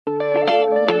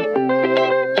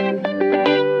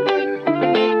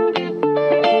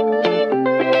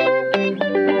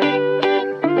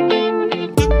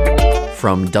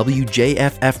From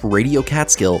WJFF Radio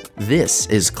Catskill, this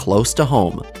is Close to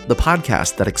Home, the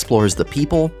podcast that explores the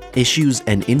people, issues,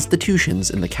 and institutions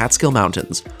in the Catskill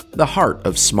Mountains, the heart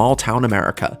of small-town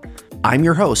America. I'm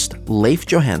your host, Leif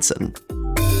Johansson.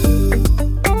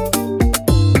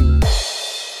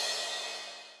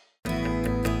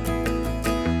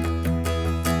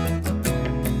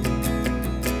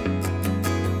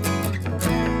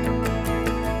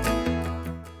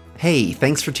 Hey,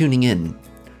 thanks for tuning in.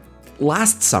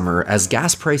 Last summer, as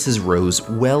gas prices rose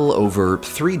well over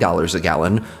 $3 a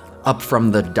gallon, up from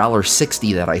the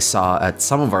 $1.60 that I saw at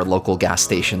some of our local gas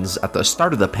stations at the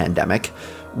start of the pandemic,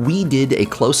 we did a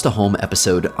Close to Home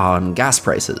episode on gas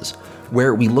prices,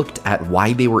 where we looked at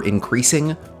why they were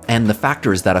increasing and the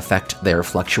factors that affect their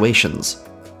fluctuations.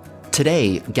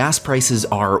 Today, gas prices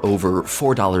are over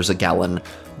 $4 a gallon,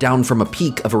 down from a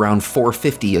peak of around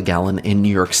 $4.50 a gallon in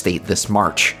New York State this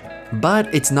March.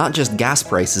 But it's not just gas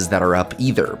prices that are up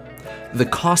either. The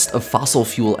cost of fossil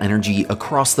fuel energy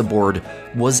across the board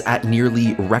was at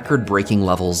nearly record-breaking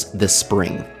levels this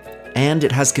spring, and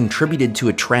it has contributed to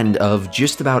a trend of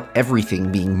just about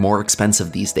everything being more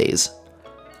expensive these days.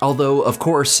 Although, of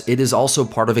course, it is also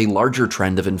part of a larger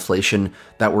trend of inflation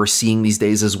that we're seeing these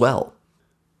days as well.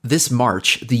 This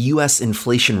March, the US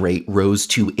inflation rate rose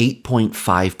to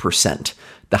 8.5%,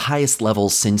 the highest level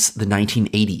since the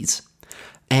 1980s.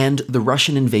 And the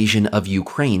Russian invasion of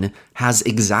Ukraine has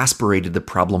exacerbated the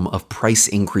problem of price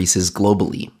increases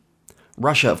globally.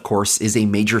 Russia, of course, is a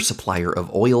major supplier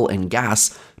of oil and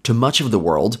gas to much of the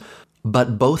world,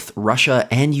 but both Russia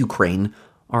and Ukraine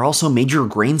are also major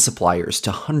grain suppliers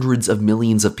to hundreds of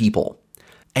millions of people.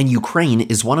 And Ukraine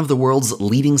is one of the world's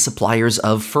leading suppliers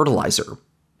of fertilizer.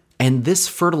 And this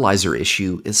fertilizer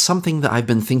issue is something that I've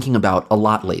been thinking about a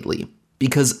lot lately,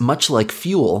 because much like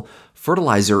fuel,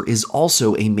 fertilizer is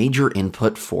also a major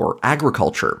input for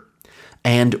agriculture.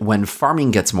 And when farming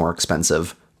gets more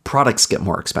expensive, products get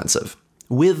more expensive,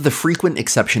 with the frequent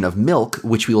exception of milk,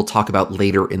 which we will talk about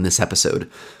later in this episode.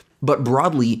 But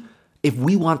broadly, if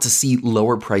we want to see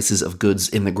lower prices of goods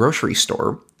in the grocery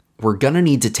store, we're gonna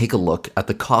need to take a look at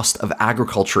the cost of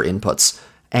agriculture inputs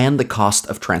and the cost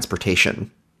of transportation.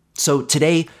 So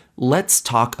today, let's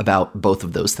talk about both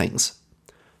of those things.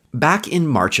 Back in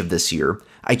March of this year,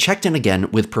 I checked in again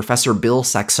with Professor Bill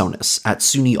Saxonis at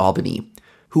SUNY Albany,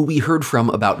 who we heard from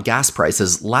about gas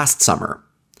prices last summer.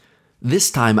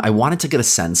 This time, I wanted to get a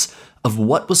sense of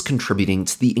what was contributing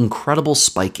to the incredible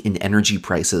spike in energy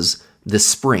prices this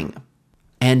spring.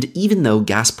 And even though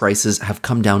gas prices have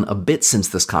come down a bit since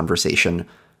this conversation,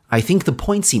 I think the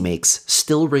points he makes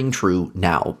still ring true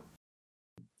now.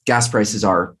 Gas prices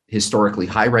are historically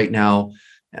high right now.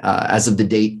 As of the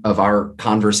date of our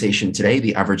conversation today,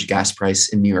 the average gas price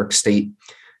in New York State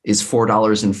is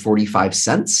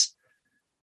 $4.45.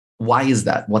 Why is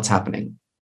that? What's happening?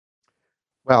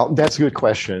 Well, that's a good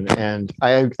question. And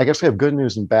I guess I have good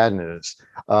news and bad news.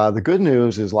 The good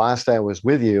news is last I was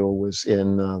with you was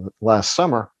in last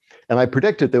summer, and I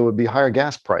predicted there would be higher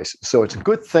gas prices. So it's a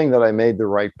good thing that I made the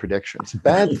right prediction. It's a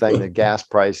bad thing that gas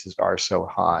prices are so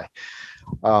high.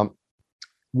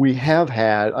 We have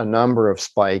had a number of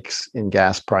spikes in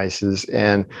gas prices,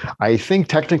 and I think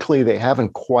technically they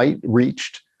haven't quite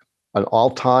reached an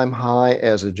all-time high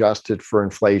as adjusted for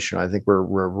inflation. I think we're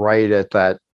right at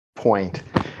that point.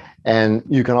 And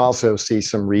you can also see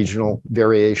some regional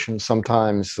variations.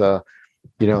 Sometimes, there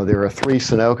are 3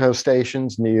 Sunoco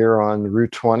stations near on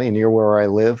Route 20, near where I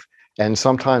live. And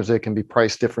sometimes there can be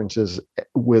price differences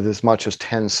with as much as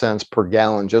 10 cents per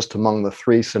gallon just among the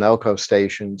 3 Sunoco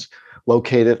stations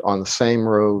located on the same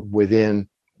road within,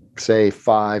 say, 6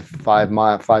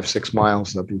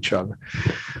 miles of each other.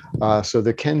 So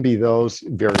there can be those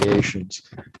variations.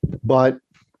 But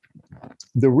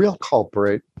the real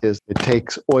culprit is it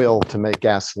takes oil to make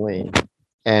gasoline.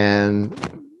 And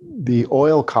the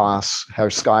oil costs have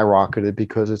skyrocketed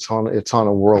because it's on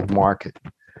a world market.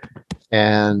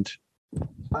 And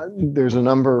there's a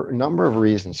number of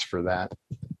reasons for that.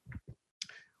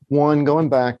 One, going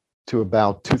back to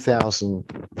about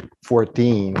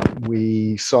 2014,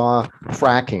 we saw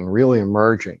fracking really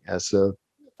emerging as a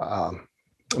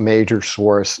major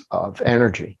source of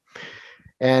energy.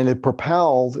 And it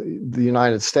propelled the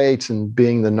United States in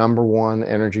being the number one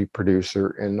energy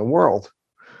producer in the world.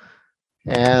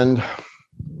 And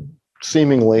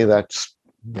seemingly that's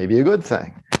maybe a good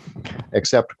thing.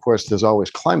 Except, of course, there's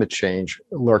always climate change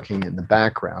lurking in the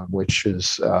background, which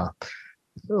is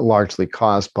largely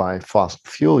caused by fossil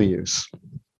fuel use.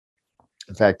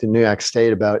 In fact, in New York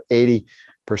State, about 80%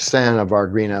 of our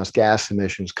greenhouse gas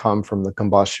emissions come from the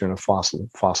combustion of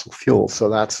fossil fuels. So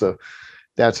that's a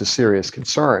serious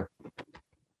concern.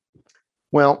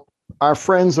 Well, our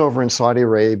friends over in Saudi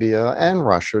Arabia and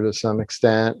Russia to some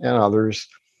extent and others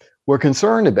were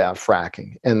concerned about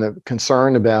fracking and the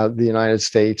concern about the United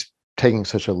States taking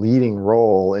such a leading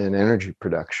role in energy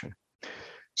production.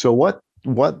 So what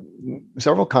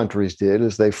several countries did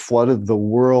is they flooded the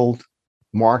world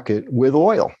market with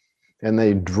oil and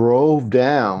they drove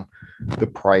down the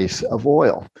price of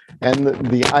oil. And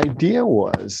the idea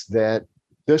was that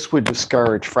this would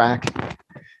discourage fracking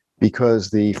because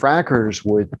the frackers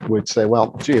would say,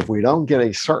 well, gee, if we don't get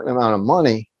a certain amount of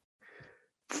money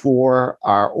for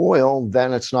our oil,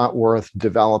 then it's not worth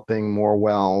developing more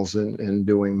wells and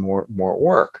doing more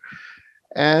work.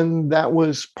 And that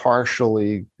was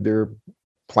partially, their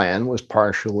plan was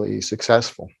partially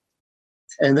successful.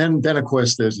 And then of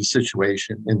course, there's a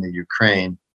situation in the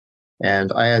Ukraine.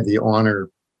 And I had the honor a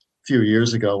few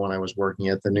years ago when I was working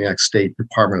at the New York State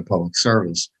Department of Public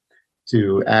Service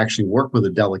to actually work with a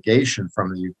delegation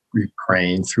from the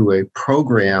Ukraine through a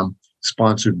program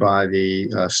sponsored by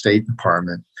the State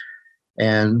Department.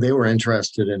 And they were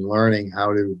interested in learning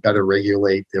how to better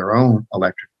regulate their own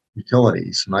electric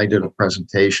utilities. And I did a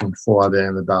presentation for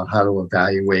them about how to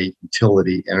evaluate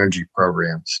utility energy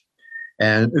programs.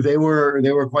 And they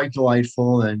were quite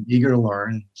delightful and eager to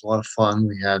learn. It was a lot of fun.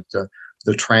 We had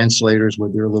the translators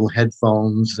with their little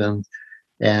headphones, and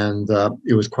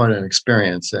it was quite an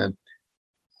experience. And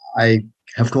I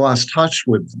have lost touch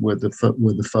with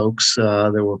the folks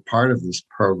that were part of this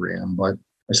program, but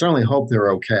I certainly hope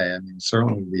they're okay. I mean,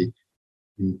 certainly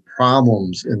the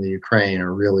problems in the Ukraine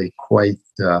are really quite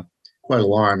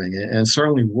alarming, and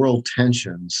certainly world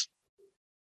tensions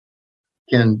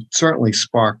can certainly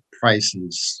spark price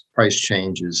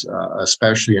changes,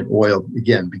 especially in oil.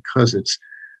 Again, because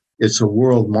it's a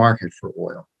world market for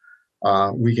oil.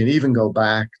 We can even go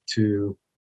back to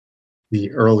the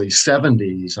early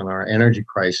 70s and our energy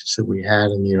crisis that we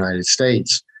had in the United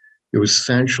States. It was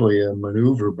essentially a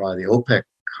maneuver by the OPEC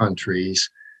countries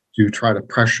to try to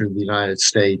pressure the United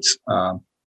States to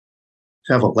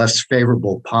have a less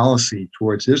favorable policy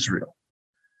towards Israel.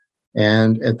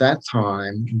 And at that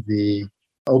time, the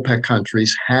OPEC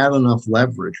countries had enough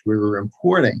leverage. We were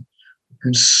importing a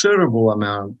considerable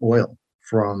amount of oil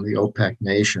from the OPEC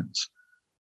nations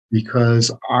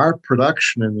because our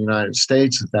production in the United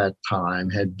States at that time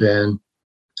had been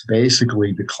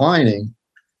basically declining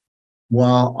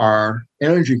while our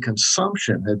energy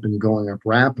consumption had been going up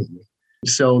rapidly.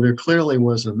 So there clearly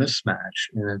was a mismatch,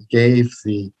 and it gave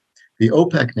the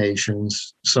OPEC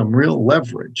nations some real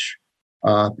leverage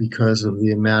because of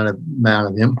the amount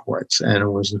of imports. And it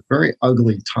was a very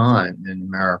ugly time in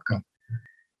America.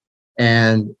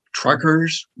 And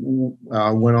truckers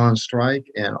went on strike,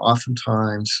 and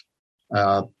oftentimes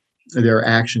their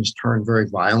actions turned very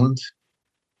violent.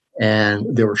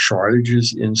 And there were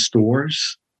shortages in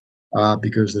stores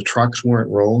because the trucks weren't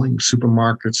rolling.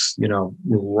 Supermarkets,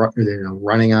 were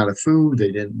running out of food.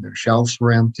 Their shelves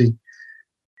were empty.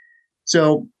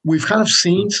 So we've kind of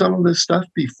seen some of this stuff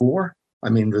before. I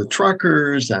mean, the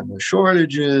truckers and the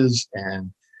shortages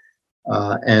and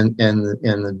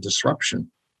the disruption.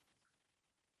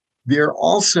 There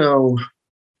also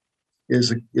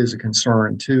is a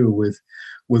concern too with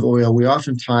oil. We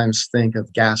oftentimes think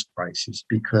of gas prices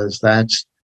because that's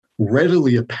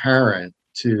readily apparent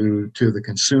to the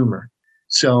consumer.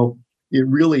 So it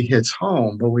really hits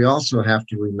home, but we also have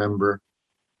to remember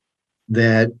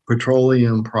that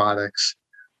petroleum products,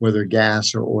 whether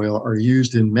gas or oil, are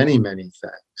used in many, many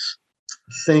things.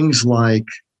 Things like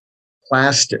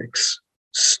plastics,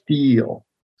 steel,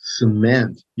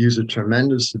 cement use a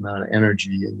tremendous amount of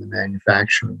energy in the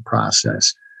manufacturing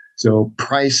process. So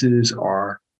prices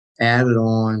are added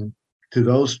on to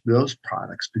those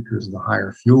products because of the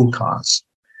higher fuel costs.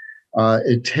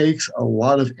 It takes a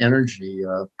lot of energy,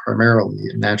 primarily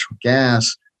natural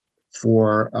gas,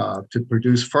 to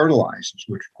produce fertilizers,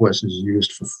 which of course is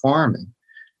used for farming.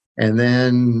 And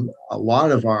then a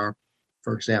lot of our,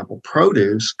 for example,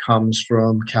 produce comes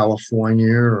from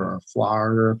California or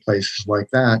Florida, places like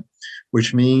that,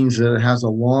 which means that it has a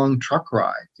long truck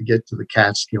ride to get to the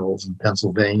Catskills in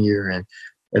Pennsylvania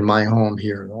and my home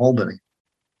here in Albany.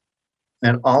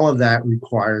 And all of that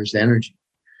requires energy.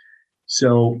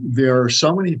 So there are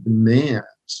so many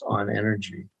demands on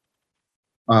energy.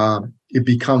 It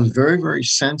becomes very, very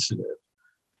sensitive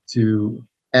to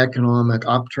economic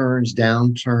upturns,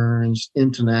 downturns,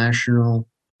 international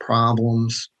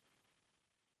problems.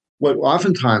 What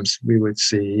oftentimes we would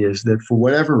see is that for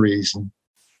whatever reason,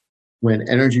 when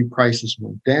energy prices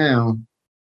went down,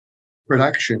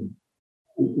 production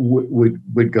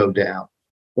would go down.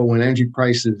 But when energy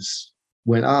prices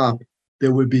went up,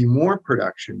 there would be more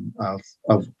production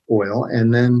of oil,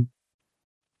 and then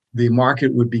the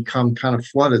market would become kind of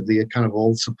flooded, the kind of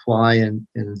old supply and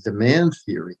demand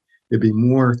theory. There'd be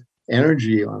more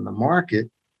energy on the market,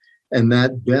 and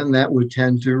that would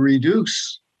tend to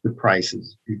reduce the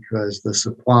prices because the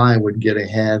supply would get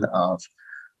ahead of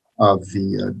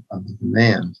the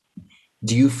demand.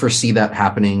 Do you foresee that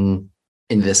happening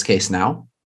in this case now?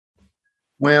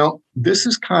 Well, this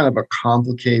is kind of a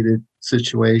complicated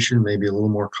situation, maybe a little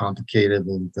more complicated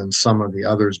than some of the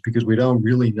others, because we don't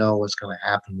really know what's going to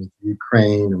happen with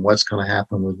Ukraine and what's going to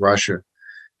happen with Russia.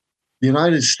 The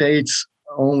United States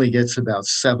only gets about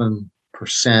 7%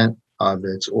 of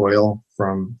its oil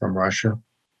from Russia.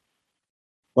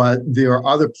 But there are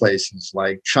other places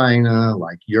like China,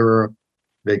 like Europe,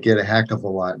 that get a heck of a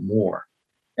lot more.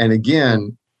 And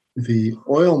again, the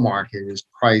oil market is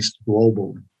priced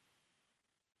globally.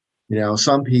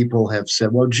 Some people have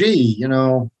said, well, gee,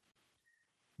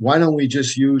 why don't we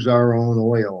just use our own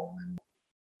oil? And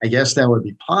I guess that would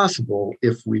be possible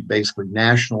if we basically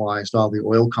nationalized all the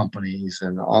oil companies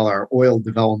and all our oil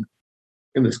development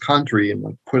in this country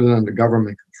and put it under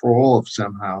government control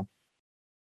somehow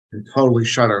and totally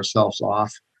shut ourselves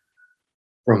off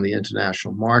from the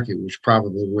international market, which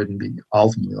probably wouldn't be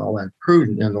ultimately all that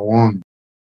prudent in the long run.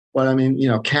 But I mean,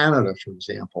 Canada, for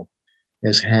example,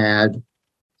 has had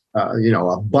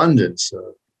abundance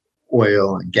of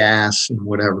oil and gas and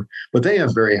whatever, but they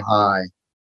have very high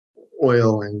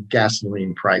oil and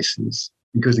gasoline prices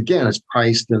because, again, it's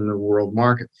priced in the world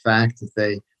market. The fact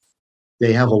that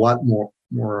they have a lot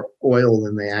more oil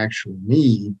than they actually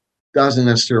need doesn't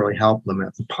necessarily help them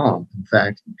at the pump. In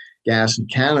fact, gas in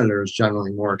Canada is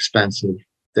generally more expensive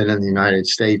than in the United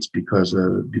States because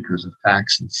of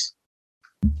taxes.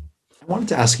 I wanted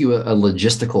to ask you a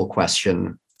logistical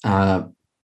question.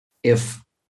 If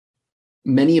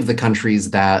many of the countries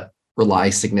that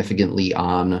rely significantly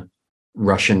on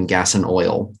Russian gas and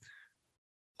oil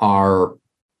are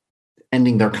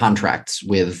ending their contracts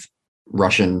with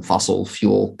Russian fossil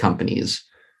fuel companies,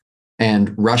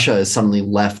 and Russia is suddenly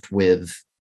left with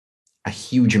a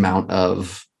huge amount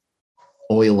of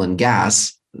oil and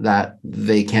gas that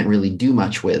they can't really do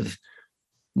much with,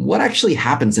 what actually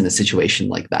happens in a situation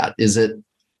like that?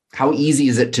 How easy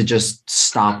is it to just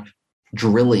stop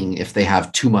drilling if they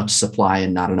have too much supply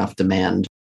and not enough demand?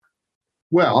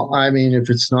 Well, I mean, if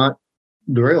it's not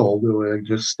drilled, it would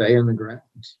just stay in the ground.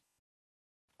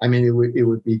 I mean, it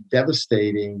would be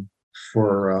devastating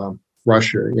for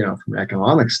Russia, from an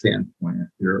economic standpoint, if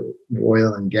your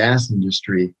oil and gas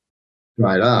industry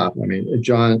dried up. I mean,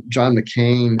 John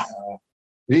McCain,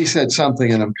 he said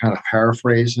something, and I'm kind of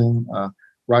paraphrasing.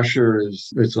 Russia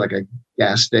it's like a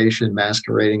gas station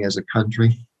masquerading as a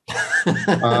country.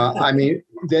 I mean,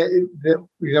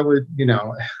 that would,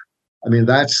 I mean,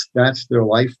 that's their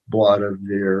lifeblood of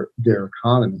their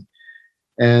economy.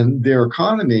 And their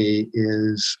economy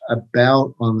is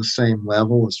about on the same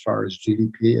level as far as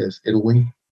GDP as Italy.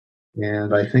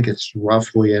 And I think it's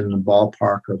roughly in the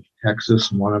ballpark of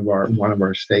Texas, one of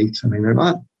our states. I mean, they're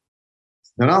not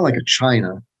like a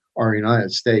China or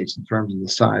United States in terms of the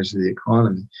size of the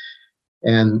economy.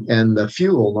 And the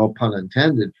fuel, no pun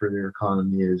intended, for their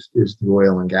economy is the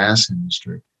oil and gas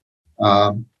industry.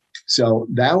 So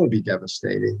that would be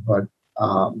devastating. But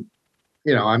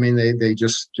I mean, they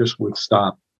just would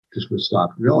stop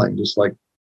drilling, just like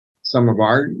some of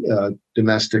our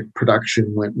domestic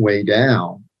production went way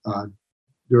down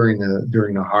during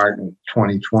the heart of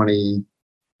 2020,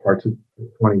 parts of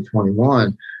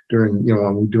 2021, during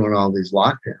when we're doing all these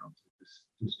lockdowns,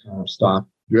 just kind of stopped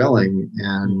drilling.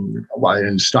 And well, they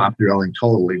didn't stop drilling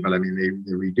totally, but I mean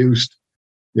they reduced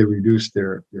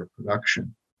their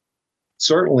production.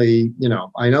 Certainly,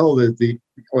 I know that the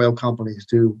oil companies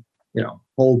do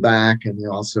hold back, and they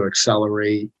also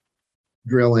accelerate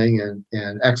drilling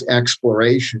and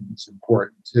exploration is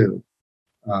important too.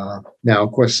 Now,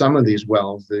 of course, some of these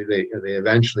wells they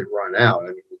eventually run out. I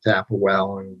mean, you tap a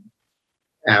well, and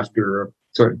after a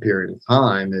certain period of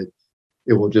time,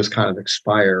 it will just kind of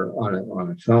expire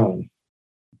on its own.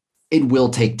 It will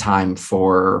take time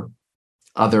for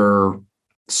other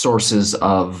sources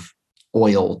of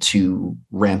oil to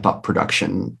ramp up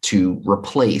production to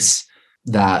replace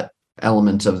that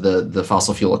element of the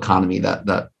fossil fuel economy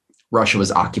that Russia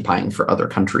was occupying for other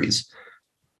countries.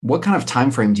 What kind of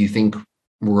time frame do you think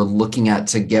we're looking at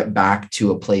to get back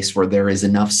to a place where there is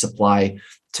enough supply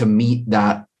to meet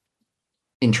that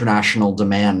international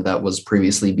demand that was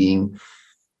previously being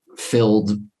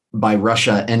filled by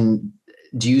Russia? And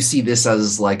do you see this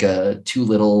as like a too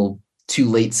little, too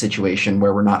late situation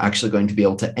where we're not actually going to be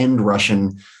able to end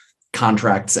Russian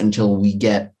contracts until we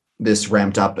get this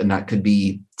ramped up, and that could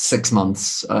be 6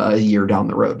 months, a year down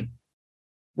the road?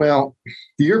 Well,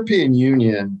 the European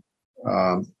Union,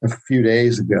 a few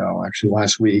days ago, actually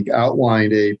last week,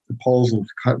 outlined a proposal to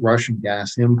cut Russian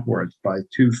gas imports by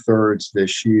 2/3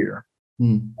 this year.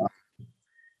 Mm.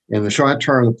 In the short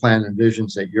term, the plan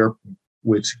envisions that Europe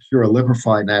would secure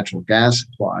liquefied natural gas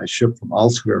supplies shipped from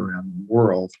elsewhere around the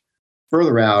world.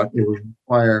 Further out, it would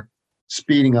require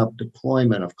speeding up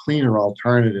deployment of cleaner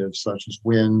alternatives such as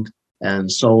wind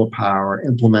and solar power,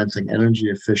 implementing energy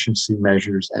efficiency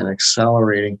measures, and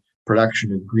accelerating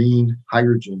production of green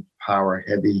hydrogen power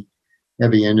heavy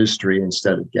industry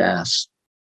instead of gas.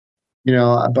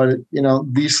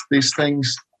 These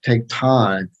things take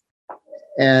time,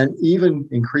 and even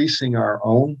increasing our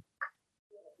own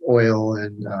oil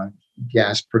and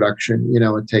gas production,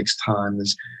 it takes time.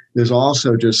 There's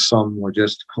also just some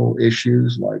logistical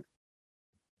issues like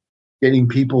getting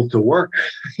people to work,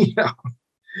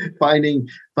 finding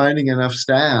enough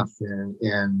staff,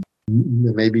 and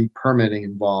maybe permitting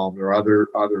involved or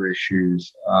other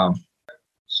issues.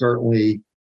 Certainly,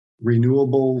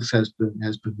 renewables has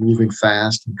been moving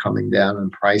fast and coming down in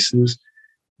prices,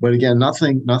 but again,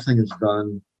 nothing is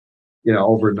done,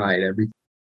 overnight.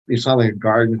 It's not like a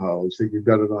garden hose that you've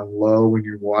got it on low when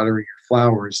you're watering your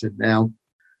flowers, and now,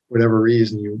 whatever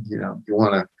reason, you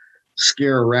want to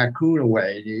scare a raccoon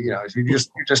away. You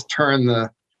just turn the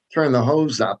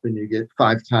hose up and you get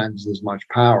 5 times as much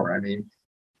power. I mean,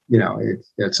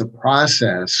 it's a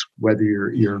process, whether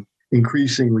you're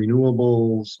increasing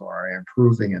renewables or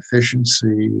improving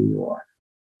efficiency or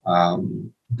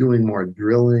doing more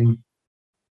drilling.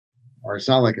 Or it's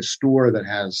not like a store that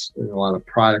has a lot of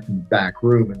product in the back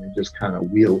room and they just kind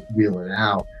of wheel it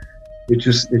out. It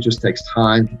just takes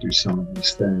time to do some of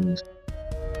these things.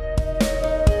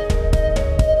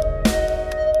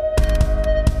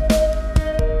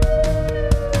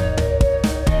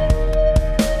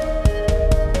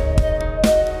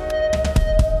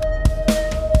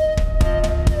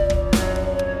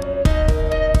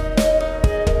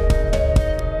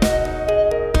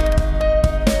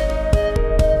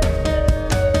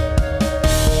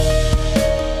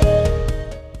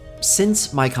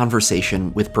 Since my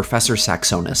conversation with Professor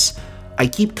Saxonis, I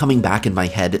keep coming back in my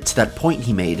head to that point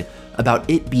he made about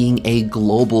it being a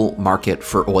global market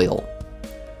for oil.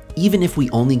 Even if we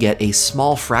only get a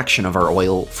small fraction of our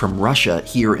oil from Russia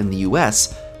here in the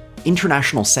US,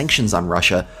 international sanctions on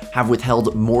Russia have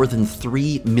withheld more than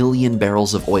 3 million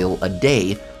barrels of oil a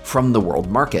day from the world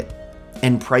market,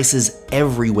 and prices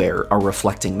everywhere are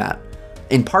reflecting that.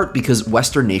 In part because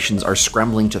Western nations are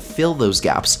scrambling to fill those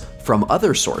gaps from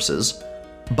other sources,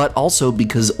 but also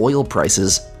because oil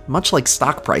prices, much like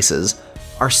stock prices,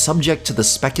 are subject to the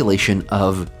speculation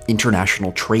of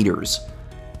international traders.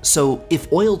 So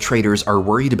if oil traders are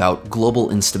worried about global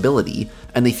instability,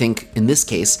 and they think, in this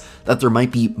case, that there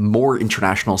might be more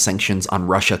international sanctions on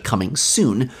Russia coming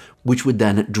soon, which would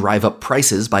then drive up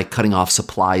prices by cutting off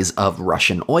supplies of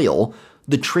Russian oil,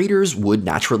 the traders would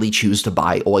naturally choose to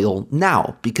buy oil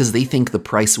now because they think the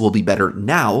price will be better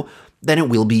now than it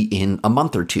will be in a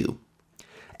month or two.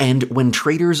 And when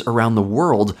traders around the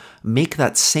world make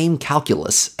that same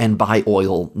calculus and buy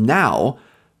oil now,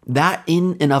 that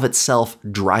in and of itself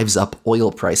drives up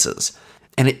oil prices.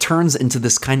 And it turns into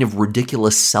this kind of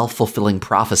ridiculous self-fulfilling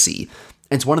prophecy.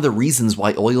 It's one of the reasons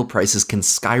why oil prices can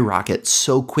skyrocket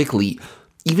so quickly,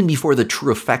 even before the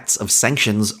true effects of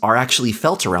sanctions are actually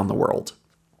felt around the world.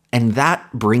 And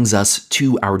that brings us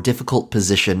to our difficult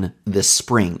position this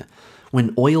spring,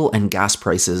 when oil and gas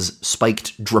prices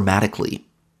spiked dramatically.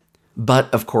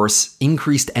 But, of course,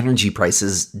 increased energy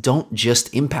prices don't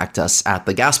just impact us at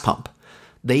the gas pump.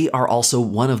 They are also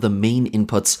one of the main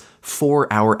inputs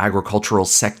for our agricultural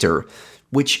sector,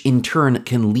 which in turn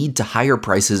can lead to higher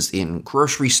prices in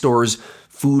grocery stores,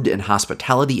 food and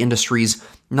hospitality industries,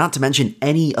 not to mention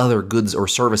any other goods or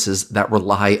services that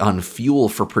rely on fuel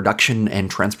for production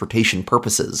and transportation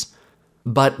purposes.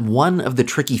 But one of the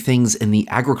tricky things in the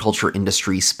agriculture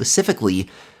industry specifically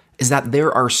is that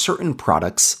there are certain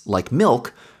products, like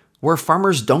milk, where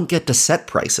farmers don't get to set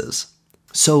prices.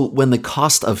 So when the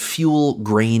cost of fuel,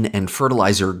 grain, and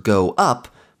fertilizer go up,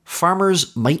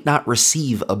 farmers might not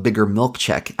receive a bigger milk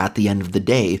check at the end of the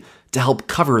day to help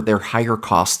cover their higher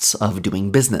costs of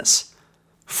doing business.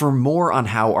 For more on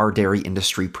how our dairy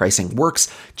industry pricing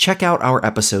works, check out our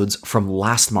episodes from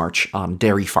last March on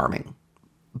dairy farming.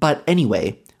 But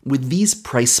anyway, with these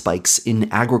price spikes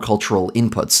in agricultural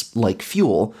inputs like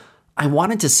fuel, I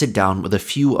wanted to sit down with a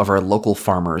few of our local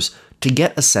farmers to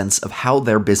get a sense of how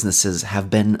their businesses have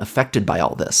been affected by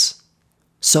all this.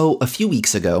 So a few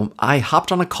weeks ago, I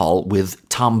hopped on a call with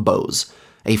Tom Bowes,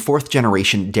 a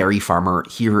fourth-generation dairy farmer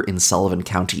here in Sullivan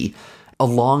County,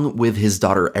 along with his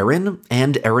daughter Erin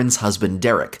and Erin's husband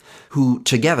Derek, who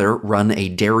together run a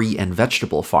dairy and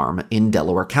vegetable farm in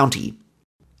Delaware County.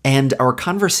 And our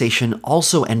conversation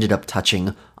also ended up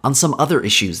touching on some other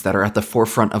issues that are at the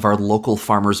forefront of our local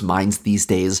farmers' minds these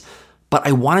days, but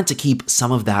I wanted to keep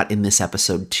some of that in this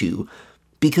episode too,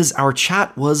 because our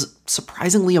chat was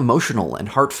surprisingly emotional and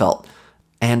heartfelt,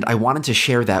 and I wanted to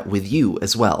share that with you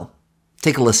as well.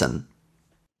 Take a listen.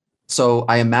 So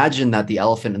I imagine that the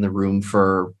elephant in the room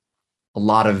for a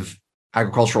lot of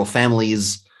agricultural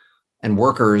families and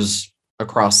workers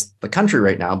across the country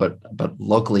right now, but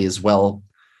locally as well,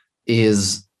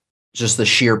 is just the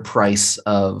sheer price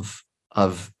of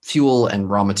fuel and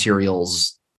raw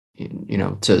materials,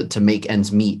 to make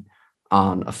ends meet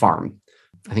on a farm.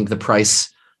 I think the price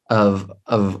of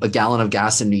a gallon of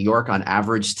gas in New York on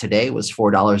average today was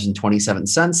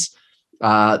 $4.27.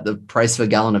 The price of a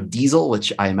gallon of diesel,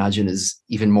 which I imagine is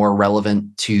even more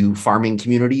relevant to farming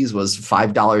communities, was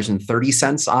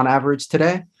 $5.30 on average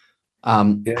today.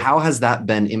 How has that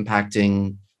been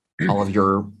impacting all of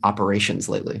your operations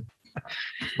lately?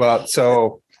 Well,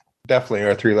 so definitely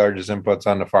our three largest inputs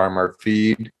on the farm are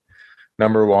feed,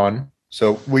 number one.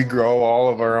 So we grow all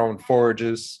of our own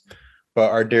forages,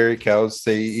 but our dairy cows,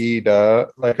 they eat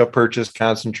like a purchased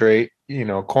concentrate,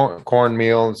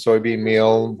 cornmeal and soybean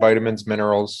meal, vitamins,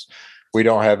 minerals. We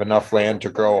don't have enough land to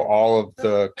grow all of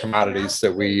the commodities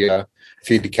that we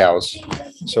feed the cows.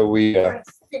 So we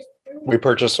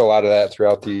purchase a lot of that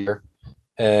throughout the year.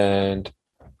 And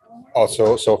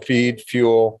also, so feed,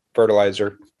 fuel,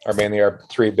 fertilizer are mainly our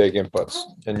three big inputs.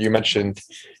 And you mentioned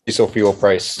diesel fuel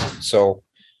price. So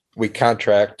we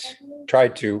try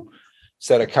to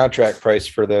set a contract price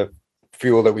for the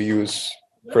fuel that we use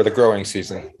for the growing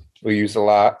season. We use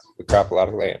we crop a lot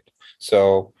of land.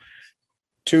 So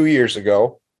 2 years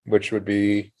ago, which would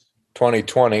be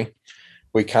 2020,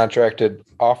 we contracted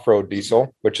off-road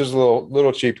diesel, which is a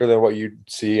little cheaper than what you'd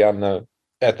see at the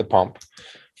pump,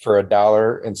 for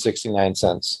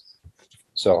 $1.69.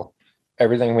 So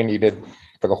everything we needed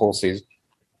for the whole season.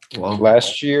 Wow.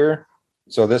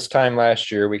 This time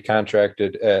last year, we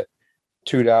contracted at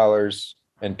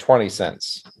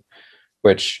 $2.20,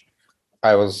 which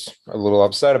I was a little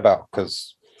upset about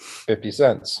because 50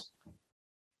 cents.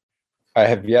 I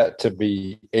have yet to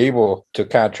be able to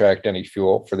contract any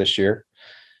fuel for this year.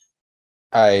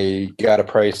 I got a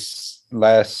price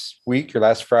last week or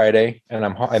last Friday, and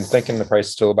I'm thinking the price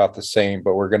is still about the same,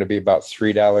 but we're going to be about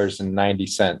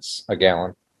 $3.90 a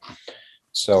gallon.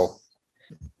 So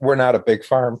we're not a big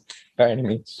farm by any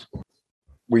means.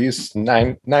 We use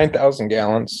 9,000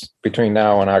 gallons between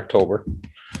now and October.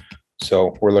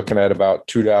 So we're looking at about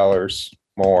 $2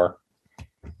 more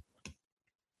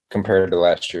compared to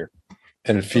last year.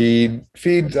 And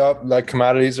feed's up, like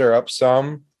commodities are up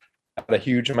some, not a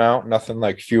huge amount, nothing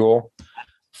like fuel.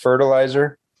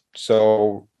 Fertilizer,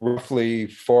 so roughly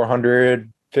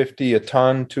 $450 a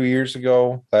ton 2 years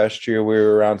ago. Last year we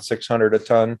were around $600 a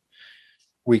ton.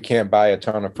 We can't buy a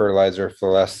ton of fertilizer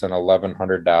for less than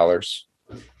 $1,100.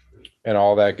 And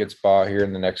all that gets bought here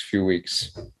in the next few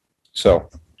weeks. So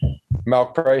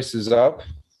milk price is up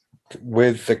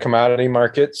with the commodity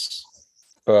markets,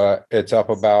 but it's up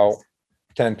about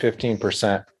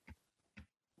 10-15%.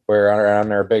 Where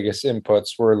on our biggest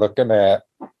inputs, we're looking at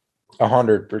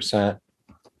 100%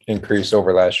 increase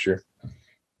over last year.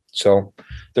 So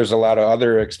there's a lot of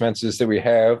other expenses that we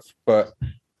have, but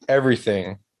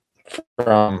everything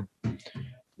from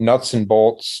nuts and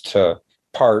bolts to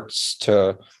parts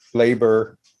to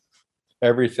labor,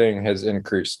 everything has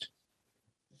increased.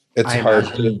 I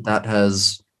imagine that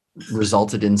has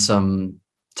resulted in some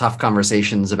tough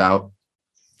conversations about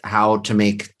how to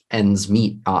make ends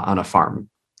meet on a farm.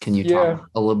 Can you talk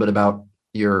a little bit about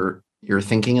your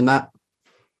thinking in that?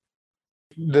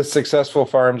 The successful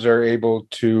farms are able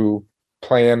to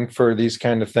plan for these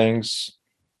kind of things,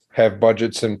 have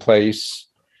budgets in place,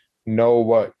 know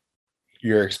what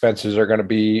your expenses are going to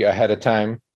be ahead of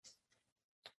time.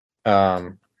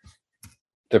 The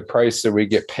price that we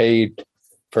get paid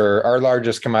for our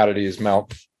largest commodity is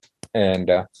milk, and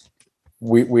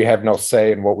we have no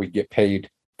say in what we get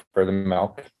paid for the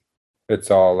milk.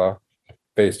 It's all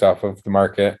based off of the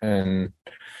market, and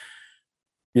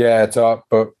it's up,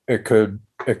 but it could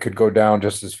go down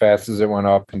just as fast as it went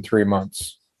up in 3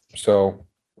 months. So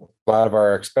a lot of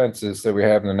our expenses that we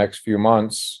have in the next few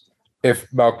months, if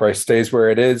milk price stays where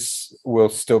it is, we'll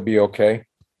still be okay.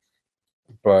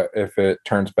 But if it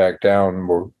turns back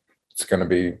down, it's going to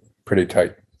be pretty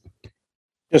tight.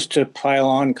 Just to pile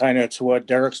on kind of to what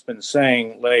Derek's been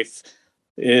saying, Leif,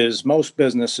 is most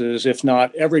businesses, if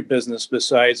not every business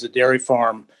besides the dairy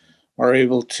farm, are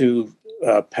able to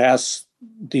pass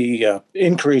the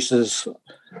increases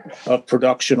of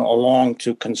production along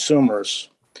to consumers.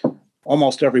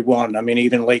 Almost everyone. I mean,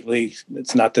 even lately,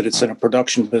 it's not that it's in a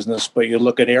production business, but you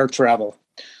look at air travel,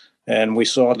 and we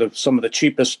saw some of the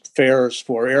cheapest fares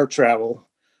for air travel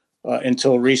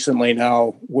until recently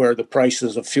now, where the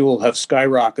prices of fuel have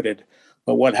skyrocketed.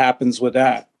 But what happens with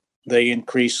that? They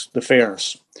increase the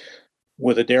fares.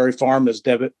 With a dairy farm, as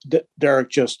Derek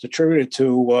just attributed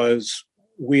to, was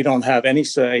we don't have any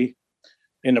say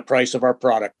in the price of our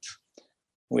product.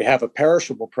 We have a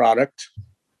perishable product.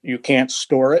 You can't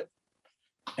store it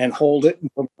and hold it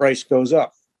until the price goes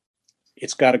up.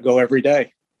 It's got to go every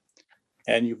day.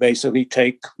 And you basically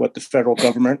take what the federal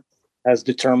government has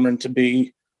determined to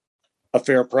be a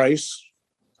fair price,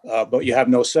 but you have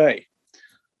no say.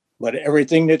 But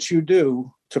everything that you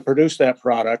do to produce that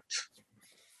product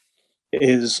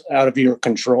is out of your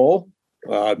control.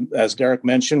 As Derek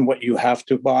mentioned, what you have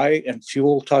to buy, and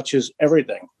fuel touches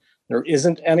everything. There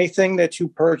isn't anything that you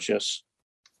purchase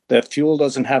that fuel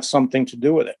doesn't have something to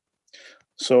do with it.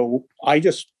 So I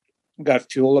just got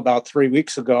fuel about 3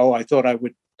 weeks ago. I thought I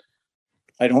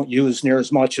don't use near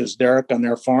as much as Derek on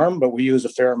their farm, but we use a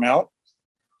fair amount.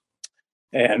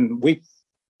 And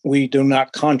we do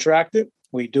not contract it.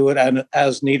 We do it on an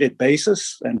as needed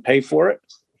basis and pay for it.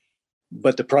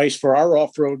 But the price for our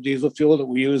off-road diesel fuel that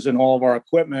we use in all of our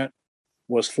equipment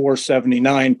was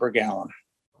 $4.79 per gallon.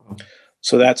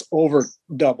 So that's over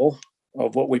double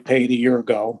of what we paid a year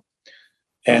ago.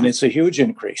 And it's a huge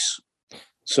increase.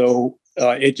 So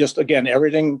it just, again,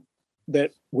 everything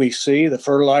that we see, the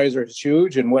fertilizer is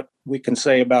huge. And what we can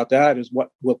say about that is what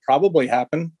will probably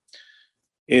happen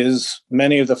is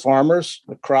many of the farmers,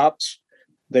 the crops,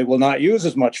 they will not use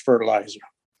as much fertilizer.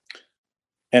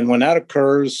 And when that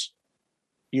occurs,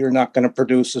 you're not going to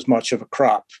produce as much of a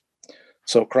crop.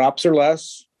 So crops are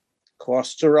less,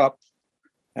 costs are up,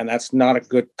 and that's not a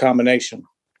good combination.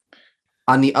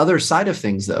 On the other side of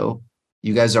things, though,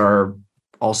 you guys are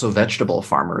also vegetable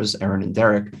farmers, Aaron and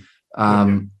Derek.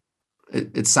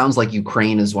 It sounds like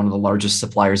Ukraine is one of the largest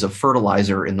suppliers of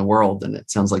fertilizer in the world. And it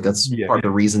sounds like that's part of the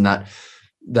reason that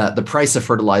the price of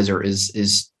fertilizer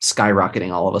is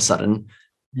skyrocketing all of a sudden.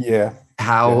 Yeah.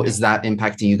 How is that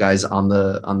impacting you guys on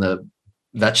the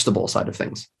vegetable side of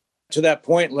things? To that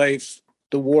point, Leif,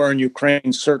 the war in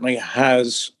Ukraine certainly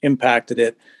has impacted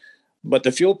it, but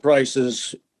the fuel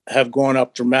prices have gone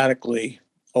up dramatically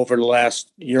over the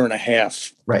last year and a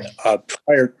half, right?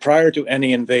 Prior to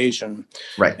any invasion,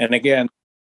 right? And again,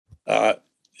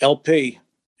 LP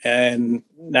and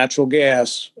natural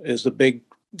gas is the big.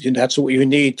 That's what you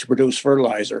need to produce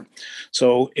fertilizer.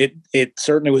 So it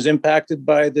certainly was impacted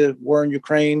by the war in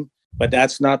Ukraine, but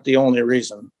that's not the only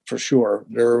reason, for sure.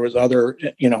 There was other,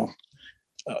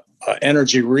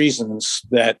 energy reasons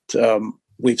that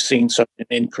we've seen such an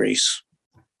increase.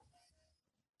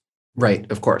 Right,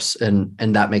 of course, and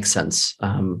that makes sense.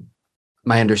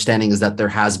 My understanding is that there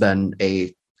has been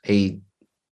a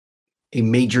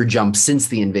major jump since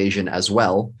the invasion as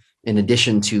well, in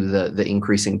addition to the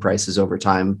increasing prices over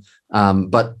time.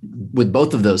 But with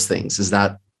both of those things, is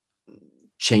that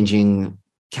changing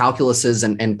calculuses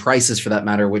and prices for that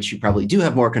matter, which you probably do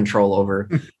have more control over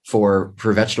for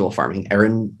vegetable farming?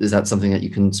 Aaron, is that something that you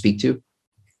can speak to?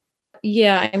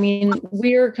 Yeah, I mean,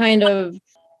 we're kind of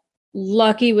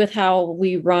lucky with how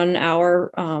we run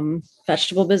our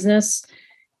vegetable business,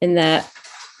 in that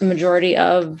the majority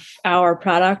of our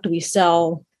product we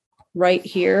sell right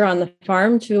here on the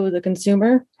farm to the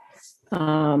consumer.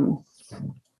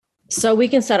 So we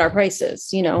can set our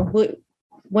prices,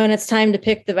 when it's time to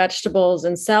pick the vegetables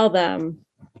and sell them,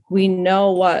 we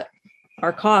know what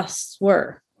our costs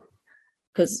were,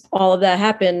 because all of that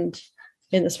happened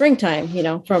in the springtime,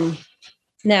 from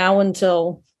now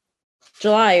until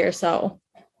July or so.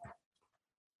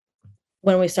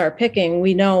 When we start picking,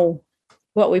 we know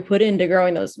what we put into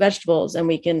growing those vegetables, and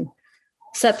we can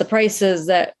set the prices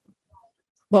that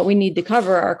what we need to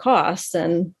cover our costs,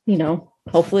 and,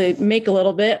 hopefully make a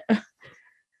little bit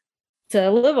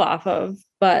to live off of.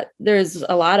 But there's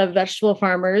a lot of vegetable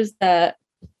farmers that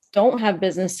don't have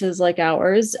businesses like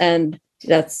ours, and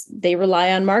they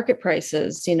rely on market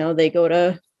prices. They go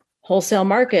to wholesale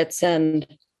markets and,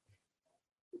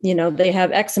 they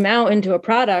have X amount into a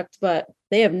product, but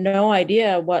they have no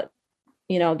idea what,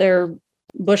 their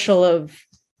bushel of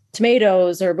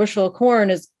tomatoes or bushel of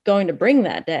corn is going to bring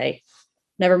that day,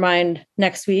 never mind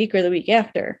next week or the week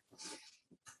after.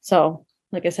 So,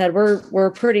 like I said,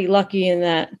 we're pretty lucky in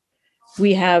that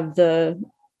we have the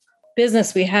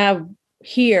business we have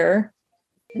here.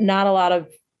 Not a lot of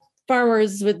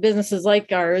farmers with businesses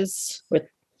like ours, with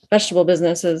vegetable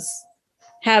businesses,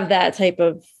 have that type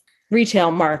of retail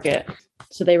market.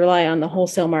 So they rely on the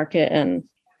wholesale market, and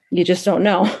you just don't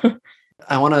know.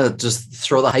 I want to just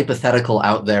throw the hypothetical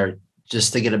out there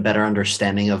just to get a better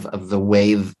understanding of the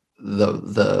way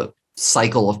the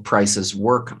cycle of prices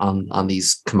work on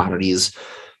these commodities.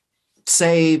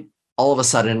 Say all of a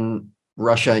sudden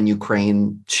Russia and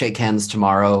Ukraine shake hands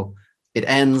tomorrow, it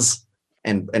ends,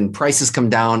 and prices come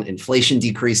down, inflation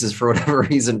decreases for whatever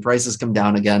reason, prices come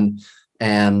down again,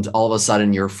 and all of a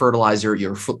sudden your fertilizer,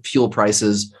 your fuel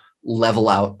prices level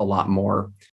out a lot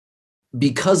more.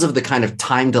 Because of the kind of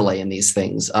time delay in these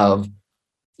things of,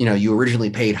 you originally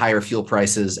paid higher fuel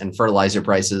prices and fertilizer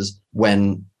prices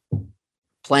when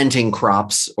planting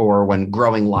crops or when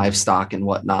growing livestock and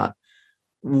whatnot,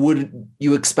 would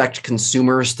you expect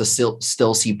consumers to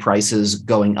still see prices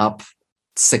going up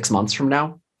 6 months from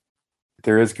now?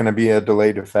 There is going to be a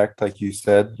delayed effect. Like you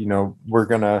said, we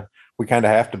kind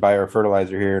of have to buy our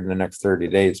fertilizer here in the next 30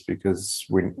 days because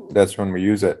that's when we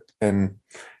use it. And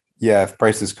yeah, if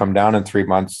prices come down in 3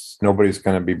 months, nobody's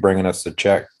going to be bringing us a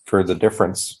check for the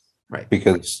difference, right?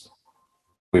 Because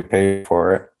we pay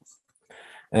for it.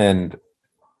 And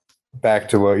back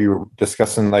to what you were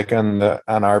discussing, like on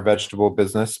our vegetable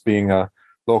business, being a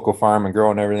local farm and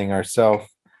growing everything ourselves.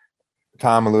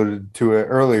 Tom alluded to it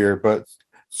earlier, but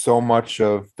so much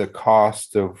of the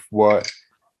cost of what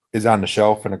is on the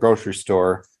shelf in a grocery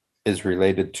store is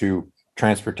related to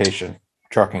transportation,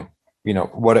 trucking.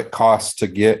 What it costs to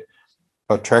get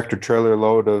a tractor trailer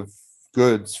load of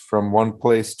goods from one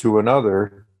place to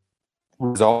another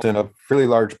result in a really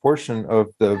large portion of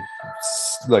the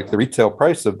retail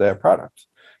price of that product,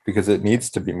 because it needs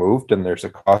to be moved and there's a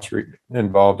cost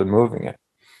involved in moving it.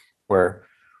 Where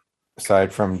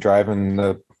aside from driving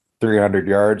the 300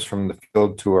 yards from the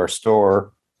field to our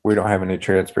store, we don't have any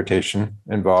transportation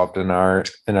involved in our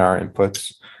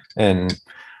inputs. And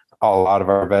a lot of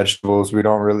our vegetables, we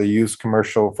don't really use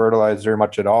commercial fertilizer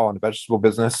much at all in the vegetable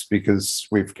business because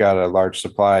we've got a large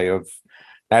supply of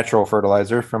natural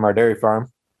fertilizer from our dairy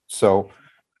farm. So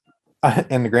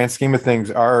in the grand scheme of things,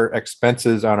 our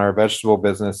expenses on our vegetable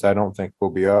business, I don't think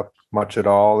will be up much at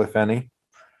all, if any.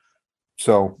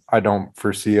 So I don't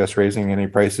foresee us raising any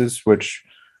prices, which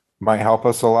might help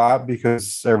us a lot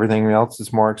because everything else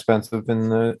is more expensive in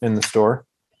the store.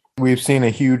 We've seen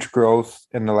a huge growth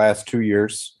in the last 2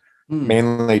 years,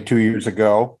 mainly 2 years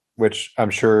ago, which I'm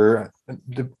sure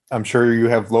you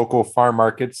have local farm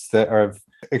markets that have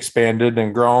expanded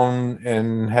and grown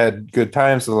and had good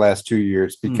times the last 2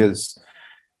 years because,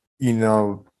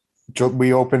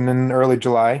 we opened in early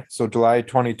July. So July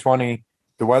 2020,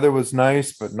 the weather was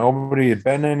nice, but nobody had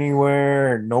been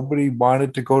anywhere. Nobody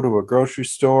wanted to go to a grocery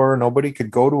store. Nobody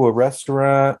could go to a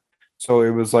restaurant. So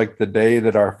it was like the day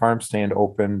that our farm stand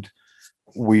opened,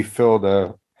 we filled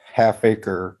a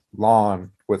half-acre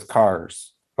lawn with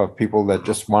cars of people that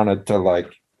just wanted to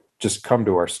just come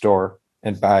to our store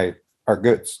and buy our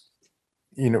goods.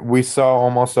 We saw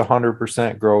almost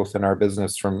 100% growth in our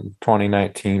business from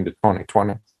 2019 to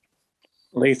 2020.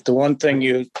 Leif, the one thing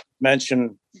you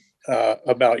mentioned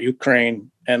about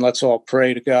Ukraine, and let's all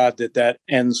pray to God that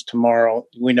ends tomorrow.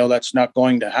 We know that's not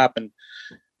going to happen,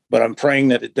 but I'm praying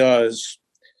that it does.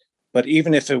 But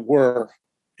even if it were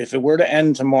to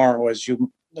end tomorrow, as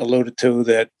you alluded to,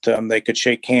 that they could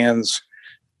shake hands,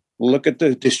 look at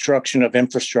the destruction of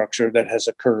infrastructure that has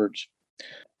occurred.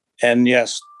 And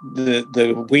yes,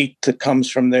 the wheat that comes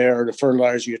from there, the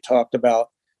fertilizer you talked about,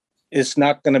 it's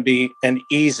not going to be an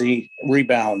easy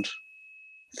rebound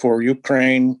for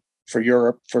Ukraine, for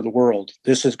Europe, for the world.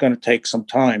 This is going to take some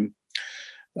time.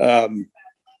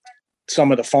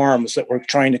 Some of the farms that were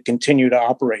trying to continue to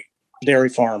operate, dairy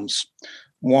farms,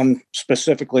 one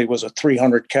specifically was a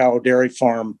 300 cow dairy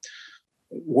farm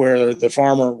where the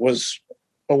farmer was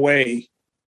away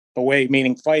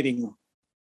meaning fighting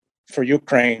for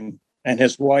Ukraine, and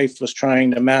his wife was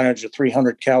trying to manage a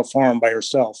 300 cow farm by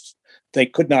herself. They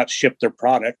could not ship their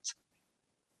product.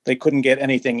 They couldn't get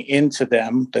anything into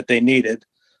them that they needed.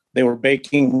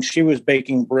 She was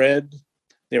baking bread.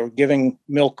 They were giving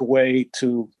milk away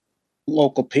to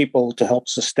local people to help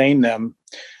sustain them.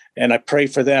 And I pray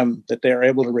for them that they're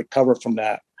able to recover from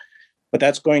that. But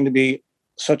that's going to be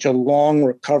such a long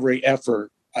recovery effort.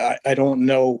 I don't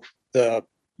know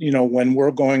when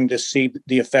we're going to see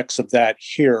the effects of that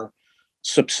here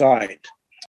subside.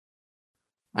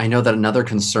 I know that another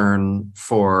concern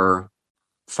for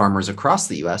farmers across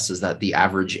the U.S. is that the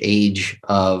average age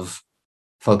of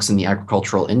folks in the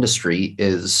agricultural industry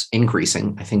is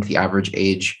increasing. I think the average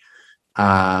age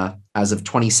as of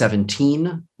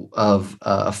 2017 of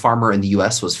a farmer in the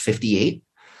U.S. was 58,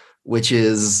 which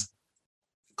is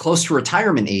close to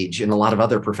retirement age in a lot of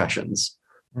other professions.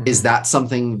 Mm-hmm. Is that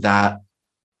something that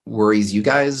worries you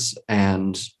guys,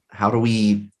 and how do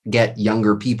we get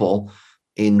younger people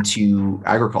into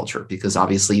agriculture? Because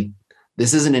obviously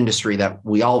this is an industry that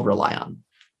we all rely on.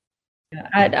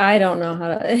 I don't know how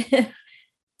to.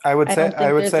 I would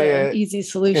say an easy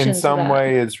solution in some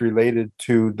way it's related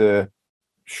to the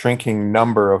shrinking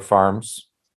number of farms.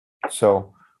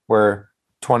 So where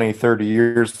 20, 30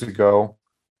 years ago,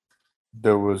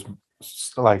 there was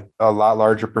like a lot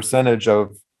larger percentage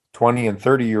of 20 and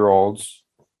 30-year-olds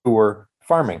who were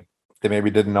farming. They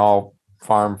maybe didn't all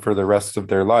farm for the rest of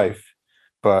their life,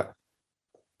 but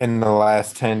in the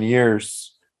last 10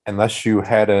 years, unless you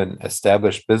had an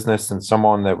established business and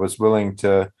someone that was willing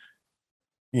to,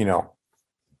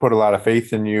 put a lot of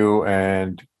faith in you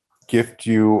and gift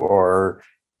you or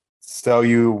sell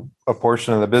you a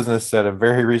portion of the business at a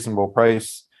very reasonable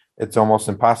price, it's almost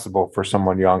impossible for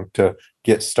someone young to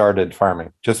get started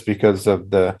farming, just because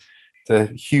of the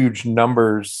huge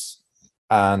numbers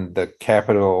on the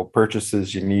capital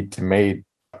purchases you need to make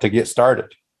to get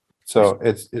started. So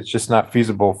it's just not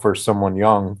feasible for someone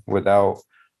young without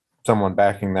someone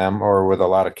backing them or with a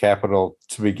lot of capital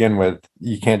to begin with.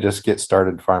 You can't just get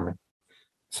started farming.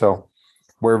 So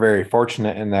we're very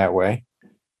fortunate in that way.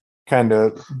 Kind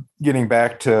of getting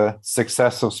back to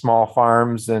success of small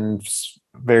farms and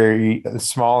very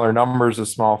smaller numbers of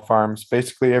small farms.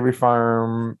 Basically every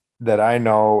farm that I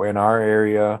know in our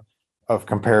area of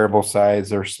comparable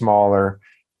size or smaller,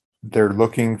 they're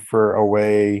looking for a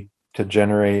way to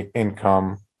generate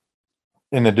income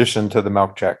in addition to the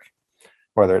milk check,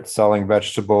 whether it's selling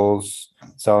vegetables,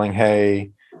 selling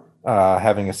hay,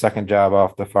 having a second job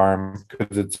off the farm,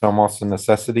 because it's almost a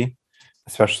necessity,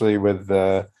 especially with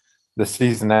the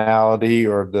seasonality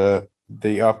or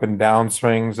the up and down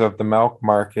swings of the milk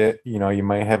market. You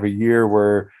might have a year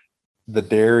where the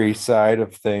dairy side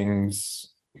of things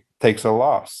takes a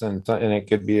loss, and it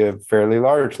could be a fairly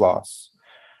large loss.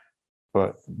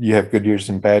 But you have good years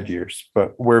and bad years.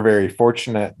 But we're very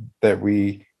fortunate that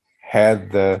we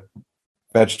had the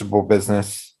vegetable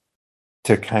business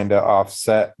to kind of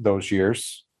offset those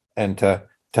years and to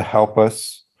help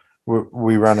us.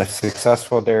 We run a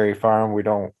successful dairy farm. We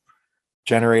don't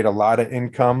generate a lot of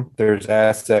income. There's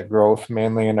asset growth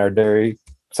mainly in our dairy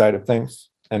side of things,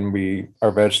 and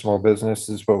our vegetable business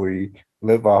is what we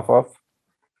live off of.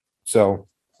 So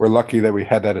we're lucky that we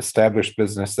had that established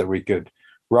business that we could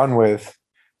run with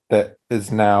that is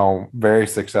now very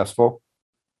successful.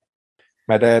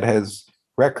 My dad has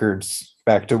records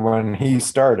back to when he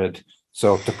started.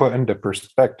 So to put into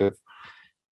perspective,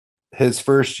 his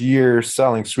first year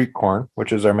selling sweet corn,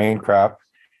 which is our main crop,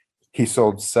 he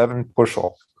sold 7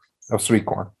 bushel of sweet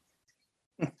corn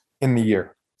in the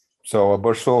year. So a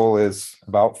bushel is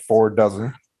about 4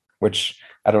 dozen, which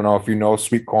I don't know if you know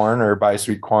sweet corn or buy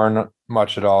sweet corn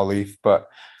much at all, Leaf, but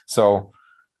so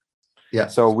yeah.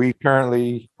 So we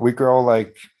grow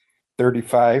like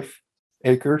 35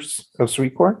 acres of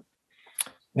sweet corn,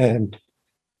 and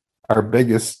our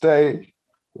biggest day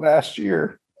last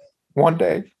year, one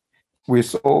day, we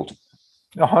sold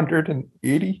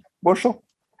 180 bushel.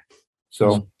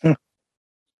 So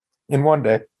in one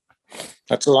day.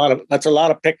 That's a lot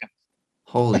of picking.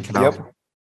 Holy cow.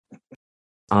 Yep.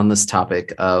 On this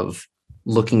topic of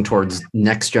looking towards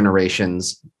next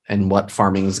generations and what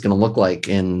farming is going to look like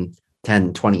in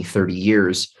 10, 20, 30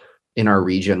 years in our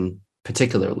region,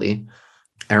 particularly.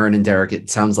 Aaron and Derek, it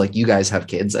sounds like you guys have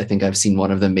kids. I think I've seen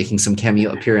one of them making some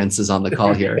cameo appearances on the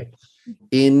call here.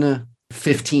 In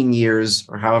 15 years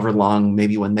or however long,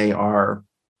 maybe when they are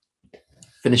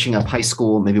finishing up high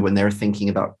school, maybe when they're thinking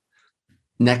about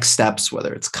next steps,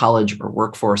 whether it's college or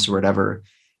workforce or whatever,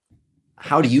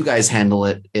 how do you guys handle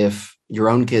it if your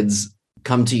own kids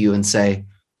come to you and say,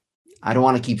 I don't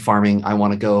want to keep farming. I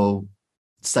want to go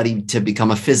study to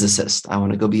become a physicist. I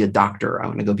want to go be a doctor. I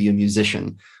want to go be a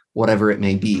musician, whatever it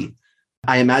may be.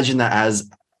 I imagine that as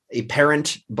a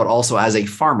parent, but also as a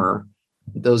farmer,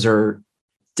 those are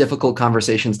difficult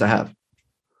conversations to have.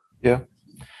 Yeah,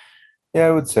 I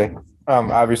would say.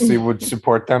 Obviously would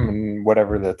support them in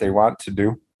whatever that they want to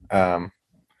do.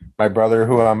 My brother,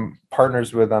 who I'm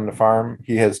partners with on the farm,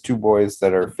 he has 2 boys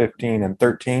that are 15 and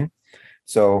 13.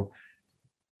 So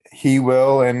he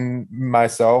will, and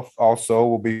myself also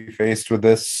will be faced with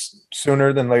this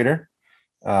sooner than later.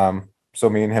 So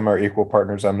me and him are equal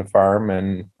partners on the farm.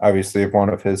 And obviously if one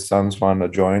of his sons want to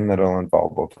join, that'll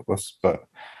involve both of us. But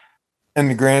in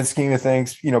the grand scheme of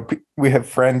things, we have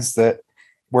friends that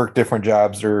work different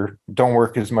jobs or don't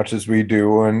work as much as we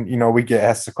do. And, we get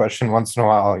asked the question once in a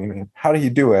while, how do you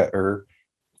do it? Or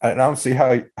I don't see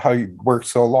how you work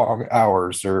so long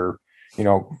hours, or,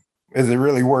 is it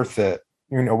really worth it?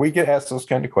 We get asked those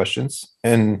kind of questions.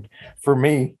 And for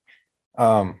me,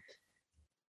 A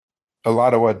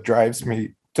lot of what drives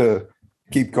me to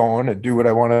keep going and do what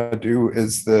I want to do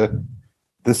is the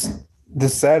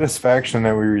satisfaction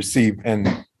that we receive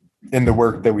in the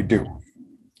work that we do.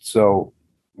 So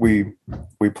we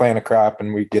plant a crop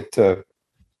and we get to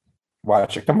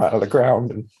watch it come out of the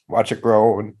ground and watch it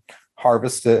grow and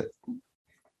harvest it.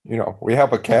 You know, we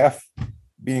have a calf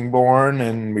being born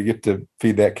and we get to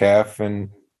feed that calf and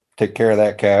take care of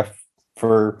that calf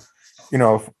for, you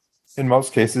know, in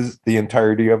most cases, the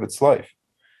entirety of its life.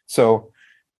 So,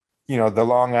 you know, the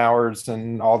long hours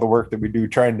and all the work that we do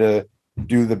trying to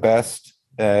do the best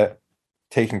at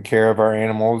taking care of our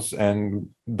animals and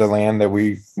the land that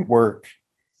we work.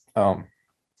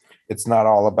 It's not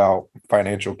all about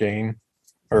financial gain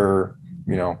or,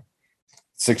 you know,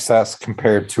 success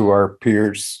compared to our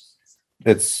peers.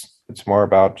 It's more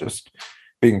about just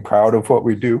being proud of what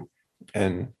we do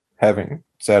and having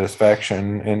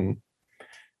satisfaction in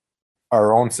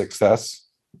our own success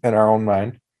in our own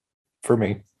mind. For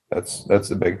me, that's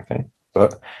the big thing.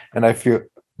 And I feel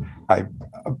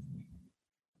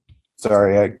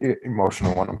sorry, I get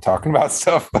emotional when I'm talking about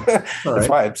stuff. That's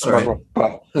why I struggle.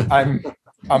 But I'm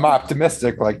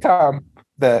optimistic, like Tom,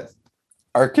 that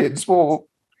our kids will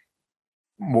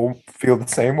feel the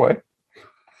same way,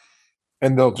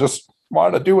 and they'll just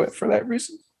want to do it for that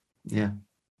reason. Yeah,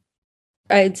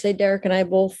 I'd say Derek and I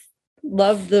both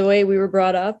love the way we were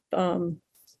brought up.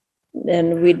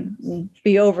 And we'd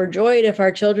be overjoyed if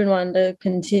our children wanted to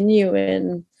continue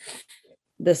in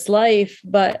this life.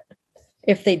 But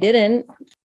if they didn't,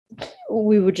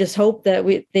 we would just hope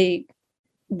that they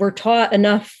were taught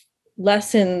enough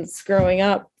lessons growing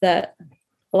up that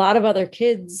a lot of other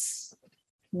kids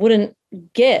wouldn't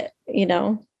get, you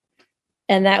know,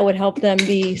 and that would help them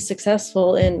be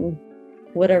successful in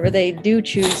whatever they do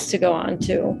choose to go on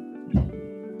to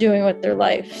doing with their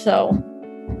life. So,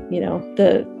 you know,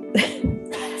 the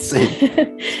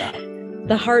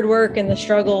hard work and the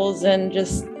struggles and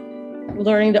just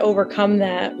learning to overcome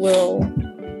that will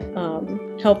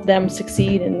help them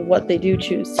succeed in what they do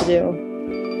choose to do.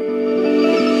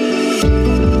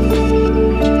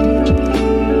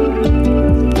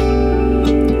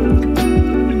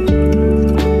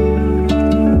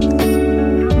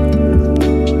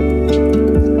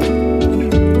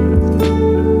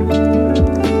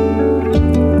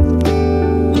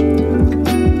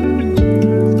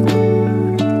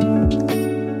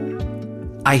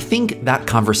 I think that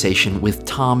conversation with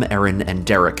Tom, Erin, and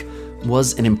Derek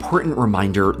was an important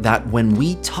reminder that when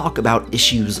we talk about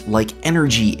issues like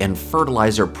energy and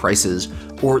fertilizer prices,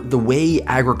 or the way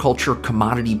agriculture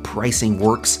commodity pricing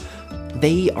works,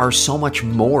 they are so much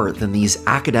more than these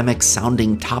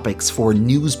academic-sounding topics for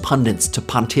news pundits to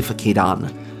pontificate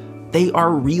on. They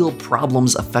are real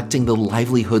problems affecting the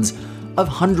livelihoods of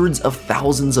hundreds of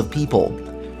thousands of people.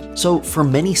 So for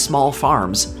many small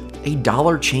farms, a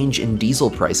 $1 change in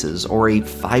diesel prices or a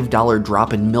 $5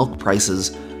 drop in milk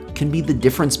prices can be the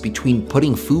difference between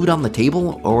putting food on the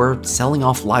table or selling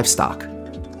off livestock.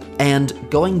 And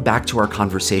going back to our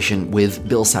conversation with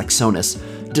Bill Saxonis,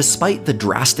 despite the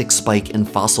drastic spike in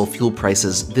fossil fuel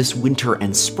prices this winter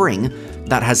and spring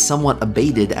that has somewhat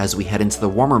abated as we head into the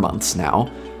warmer months now,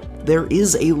 there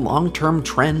is a long-term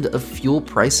trend of fuel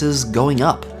prices going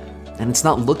up, and it's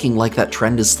not looking like that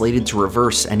trend is slated to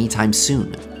reverse anytime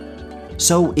soon.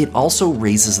 So it also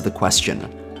raises the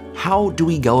question, how do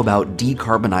we go about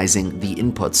decarbonizing the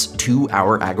inputs to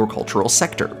our agricultural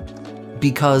sector?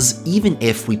 Because even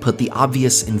if we put the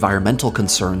obvious environmental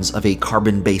concerns of a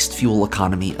carbon-based fuel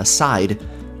economy aside,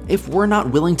 if we're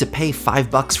not willing to pay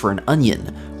 $5 for an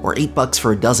onion or $8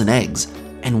 for a dozen eggs,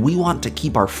 and we want to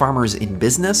keep our farmers in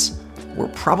business, we're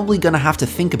probably going to have to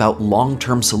think about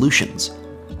long-term solutions.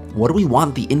 What do we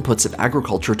want the inputs of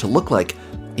agriculture to look like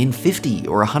in 50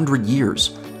 or 100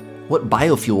 years? What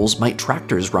biofuels might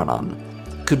tractors run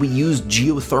on? Could we use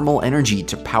geothermal energy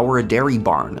to power a dairy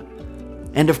barn?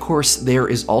 And of course, there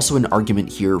is also an argument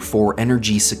here for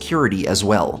energy security as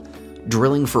well.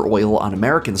 Drilling for oil on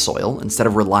American soil instead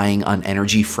of relying on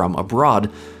energy from abroad.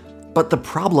 But the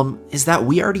problem is that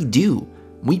we already do.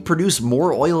 We produce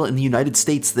more oil in the United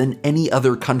States than any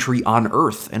other country on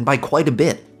Earth, and by quite a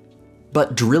bit.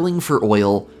 But drilling for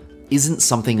oil isn't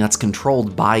something that's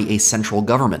controlled by a central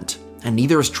government, and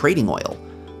neither is trading oil.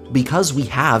 Because we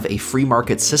have a free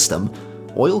market system,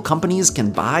 oil companies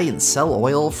can buy and sell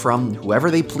oil from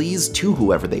whoever they please to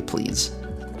whoever they please.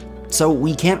 So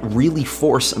we can't really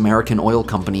force American oil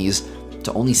companies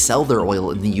to only sell their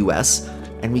oil in the US,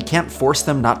 and we can't force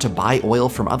them not to buy oil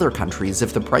from other countries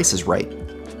if the price is right.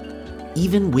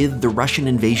 Even with the Russian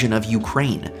invasion of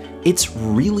Ukraine, it's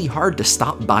really hard to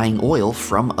stop buying oil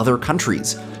from other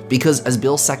countries. Because as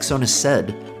Bill Saxonis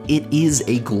said, it is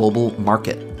a global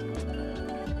market.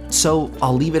 So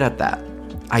I'll leave it at that.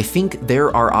 I think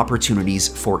there are opportunities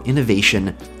for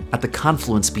innovation at the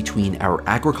confluence between our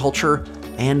agriculture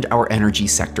and our energy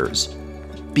sectors.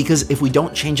 Because if we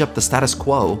don't change up the status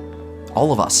quo,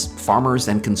 all of us, farmers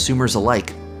and consumers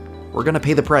alike, we're going to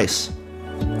pay the price.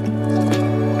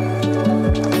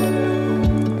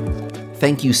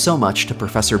 Thank you so much to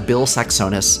Professor Bill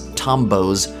Saxonis, Tom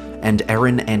Bowes, and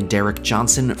Erin and Derek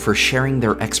Johnson for sharing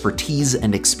their expertise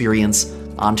and experience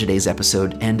on today's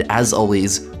episode, and as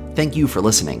always, thank you for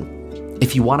listening.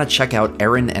 If you want to check out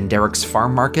Erin and Derek's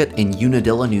farm market in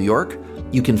Unadilla, New York,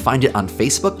 you can find it on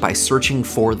Facebook by searching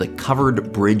for the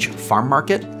Covered Bridge Farm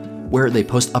Market, where they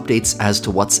post updates as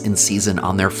to what's in season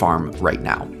on their farm right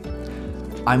now.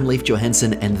 I'm Leif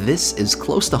Johansson, and this is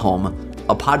Close to Home,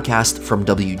 a podcast from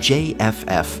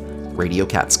WJFF Radio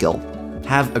Catskill.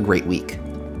 Have a great week.